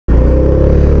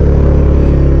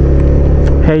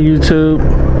Hey YouTube,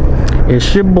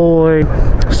 it's your boy,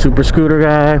 Super Scooter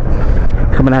Guy,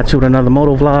 coming at you with another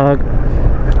moto vlog.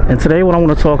 And today what I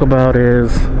want to talk about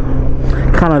is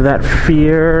kind of that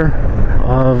fear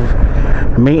of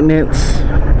maintenance,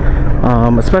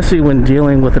 especially when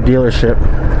dealing with a dealership.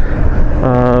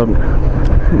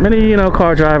 Many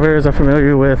car drivers are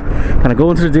familiar with kind of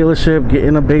going to the dealership,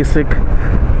 getting a basic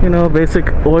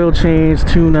oil change,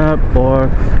 tune up, or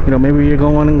maybe you're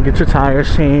going and get your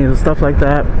tires changed and stuff like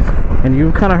that. And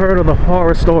you've kind of heard of the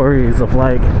horror stories of,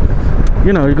 like,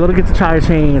 you go to get the tire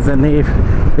changed and they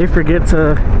forget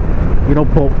to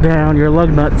bolt down your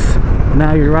lug nuts.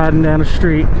 Now you're riding down the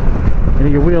street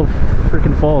and your wheel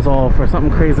freaking falls off or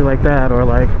something crazy like that, or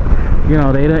like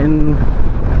they didn't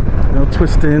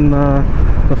twist in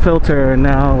the filter and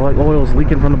now like oil's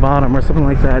leaking from the bottom or something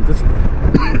like that. Just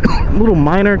little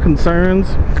minor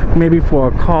concerns maybe for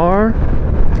a car,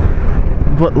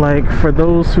 but like for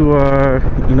those who are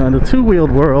in the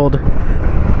two-wheeled world,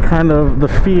 kind of the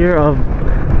fear of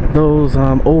those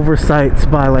oversights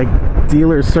by like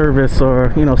dealer service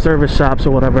or service shops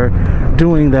or whatever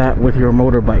doing that with your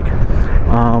motorbike.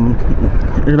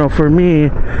 For me,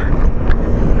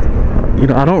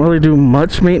 I don't really do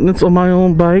much maintenance on my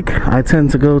own bike. I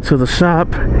tend to go to the shop.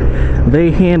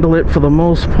 They handle it for the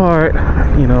most part.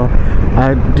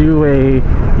 I do a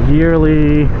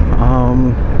yearly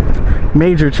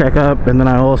major checkup, and then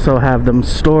I also have them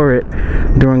store it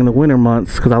during the winter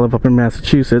months because I live up in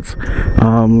Massachusetts.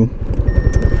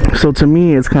 So to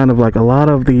me, it's kind of like a lot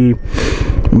of the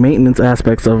maintenance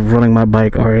aspects of running my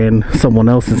bike are in someone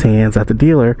else's hands at the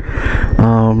dealer.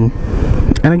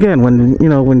 And again,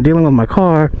 when dealing with my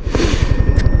car,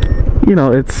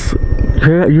 it's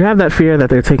you have that fear that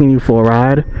they're taking you for a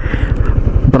ride.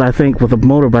 But I think with a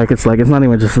motorbike, it's not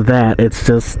even just that. It's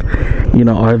just,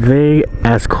 are they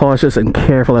as cautious and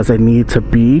careful as they need to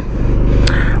be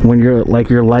when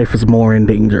your life is more in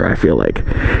danger? I feel like,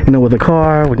 with a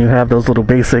car, when you have those little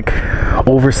basic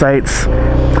oversights,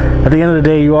 at the end of the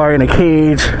day, you are in a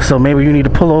cage, so maybe you need to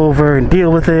pull over and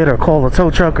deal with it or call a tow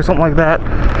truck or something like that.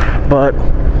 But,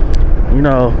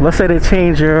 let's say they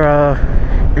change your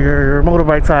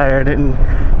motorbike tire, didn't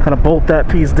kind of bolt that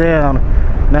piece down.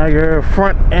 Now your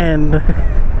front end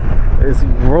is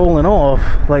rolling off.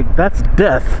 Like, that's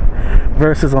death.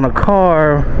 Versus on a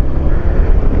car,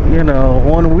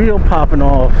 one wheel popping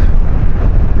off.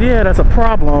 Yeah, that's a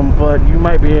problem, but you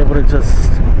might be able to just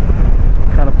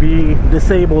kind of be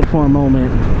disabled for a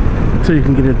moment until you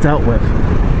can get it dealt with.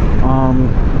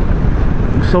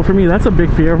 So for me, that's a big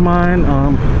fear of mine.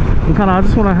 And I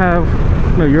just want to have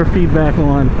your feedback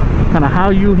on kind of how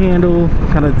you handle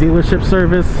kind of dealership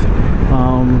service.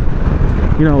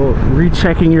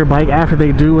 Rechecking your bike after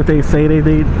they do what they say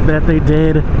they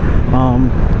did.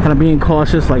 Kind of being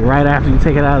cautious, like right after you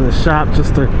take it out of the shop,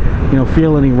 just to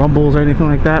feel any rumbles or anything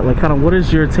like that. Like, kind of what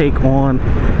is your take on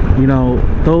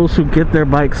those who get their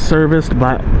bikes serviced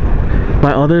by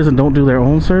others and don't do their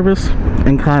own service,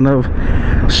 and kind of,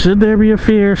 should there be a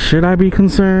fear? Should I be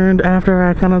concerned after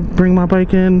I kind of bring my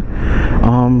bike in?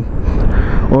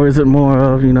 Or is it more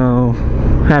of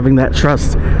having that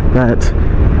trust that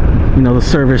the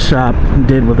service shop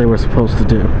did what they were supposed to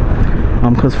do?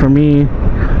 Because for me,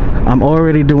 I'm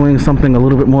already doing something a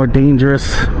little bit more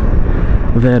dangerous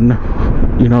than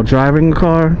driving a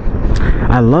car.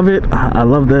 I love it. I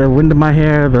love the wind in my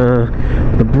hair,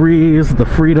 the breeze, the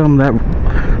freedom that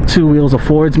two wheels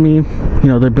affords me.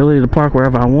 The ability to park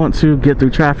wherever I want to, get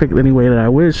through traffic any way that I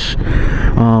wish.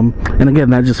 And again,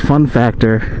 that just fun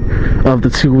factor of the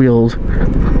two-wheeled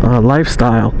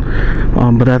lifestyle.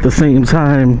 But at the same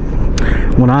time,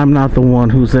 when I'm not the one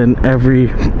who's in every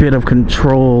bit of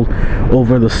control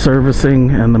over the servicing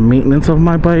and the maintenance of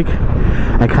my bike,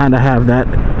 I kind of have that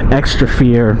extra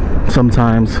fear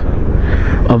sometimes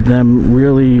of them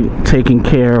really taking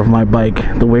care of my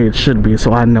bike the way it should be,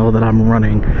 so I know that I'm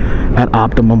running at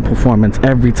optimum performance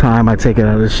every time I take it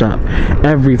out of the shop,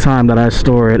 every time that I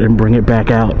store it and bring it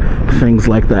back out, things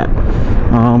like that.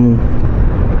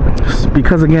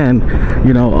 Because again,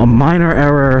 a minor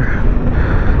error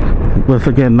with,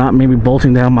 again, not maybe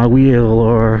bolting down my wheel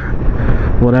or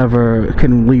whatever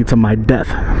can lead to my death.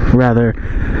 Rather,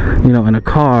 in a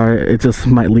car, it just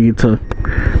might lead to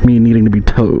me needing to be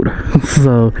towed.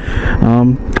 So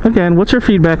again, what's your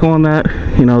feedback on that?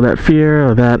 That fear,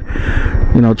 or that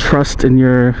trust in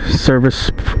your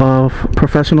service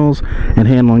professionals and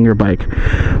handling your bike,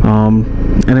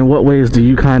 and in what ways do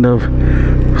you kind of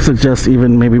suggest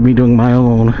even maybe me doing my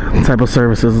own type of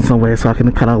services in some way, so I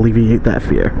can kind of alleviate that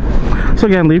fear? So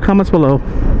again, leave comments below.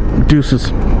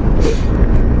 Deuces.